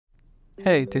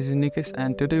Hey, this is Nikis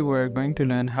and today we are going to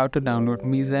learn how to download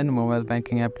Meezan mobile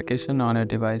banking application on a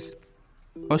device.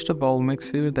 First of all, make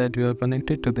sure that you are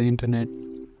connected to the internet.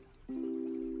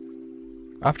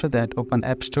 After that, open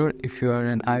App Store if you are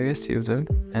an iOS user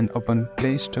and open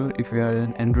Play Store if you are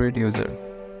an Android user.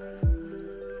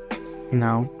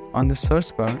 Now, on the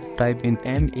search bar, type in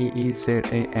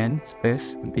MEEZAN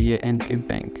space BANK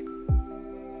Bank.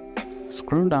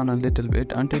 Scroll down a little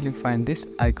bit until you find this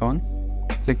icon.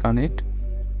 Click on it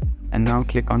and now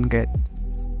click on Get.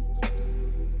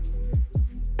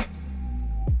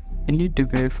 You need to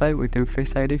verify with your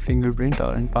Face ID, fingerprint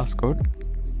or passcode.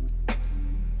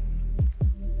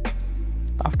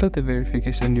 After the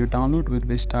verification, your download will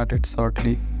be started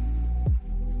shortly.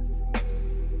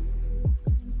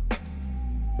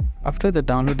 After the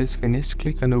download is finished,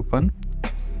 click on Open.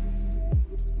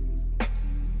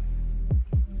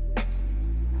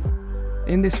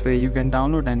 In this way, you can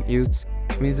download and use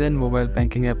Meezan mobile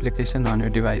banking application on your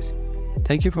device.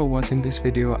 Thank you for watching this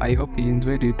video. I hope you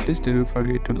enjoyed it. Please do not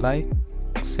forget to like,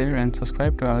 share and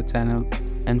subscribe to our channel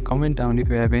and comment down if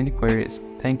you have any queries.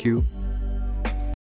 Thank you.